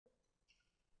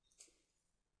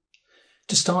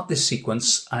To start this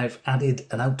sequence, I've added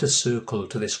an outer circle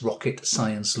to this rocket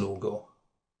science logo.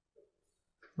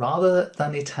 Rather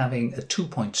than it having a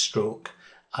 2-point stroke,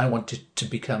 I want it to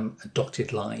become a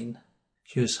dotted line.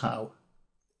 Here's how.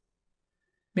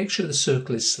 Make sure the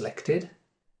circle is selected.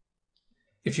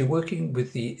 If you're working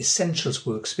with the Essentials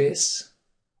workspace,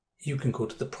 you can go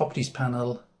to the Properties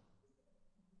panel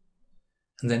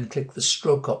and then click the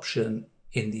Stroke option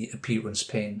in the Appearance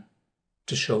pane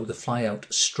to show the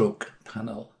flyout stroke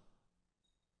panel.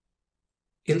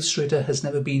 Illustrator has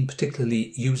never been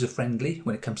particularly user-friendly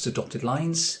when it comes to dotted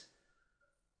lines.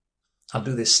 I'll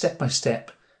do this step by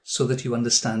step so that you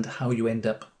understand how you end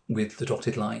up with the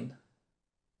dotted line.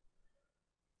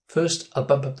 First, I'll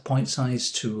bump up the point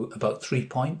size to about 3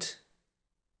 point.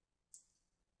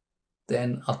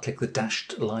 Then I'll click the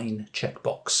dashed line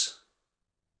checkbox.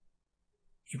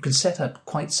 You can set up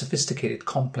quite sophisticated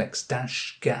complex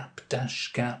dash gap patterns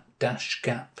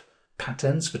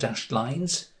for dashed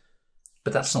lines,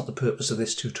 but that's not the purpose of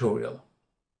this tutorial.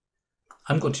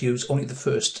 I'm going to use only the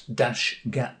first dash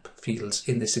gap fields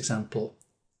in this example.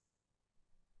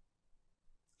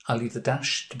 I'll leave the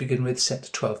dash to begin with set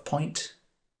to 12 point.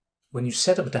 When you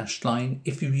set up a dashed line,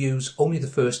 if you use only the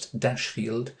first dash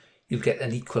field, you'll get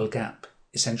an equal gap,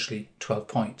 essentially 12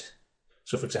 point.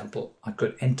 So for example, I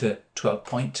could enter 12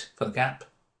 point for the gap,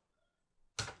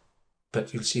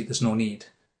 but you'll see there's no need.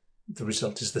 The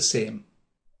result is the same.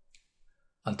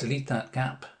 I'll delete that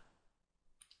gap.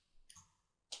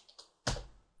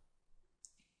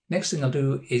 Next thing I'll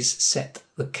do is set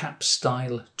the cap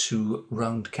style to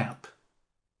round cap.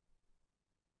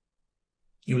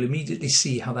 You'll immediately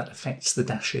see how that affects the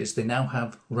dashes. They now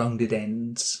have rounded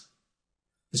ends.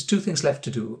 There's two things left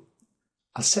to do.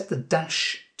 I'll set the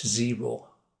dash to 0.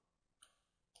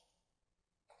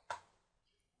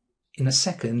 In a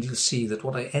second, you'll see that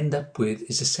what I end up with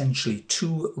is essentially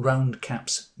 2 round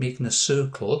caps making a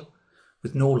circle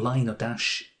with no line or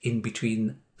dash in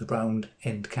between the round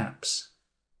end caps.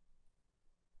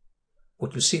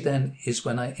 What you'll see then is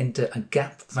when I enter a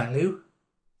gap value,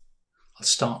 I'll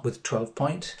start with 12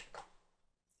 point.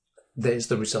 There's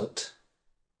the result.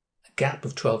 A gap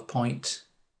of 12 point,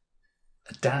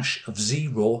 a dash of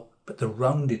 0, but the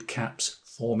rounded caps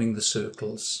forming the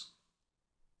circles.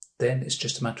 Then it's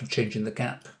just a matter of changing the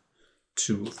gap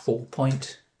to 4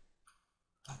 point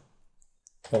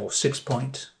or 6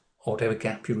 point or whatever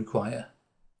gap you require.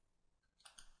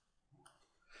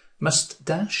 Must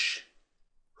dash.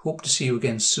 Hope to see you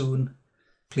again soon.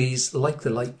 Please like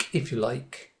the like if you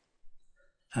like,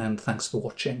 and thanks for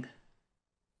watching.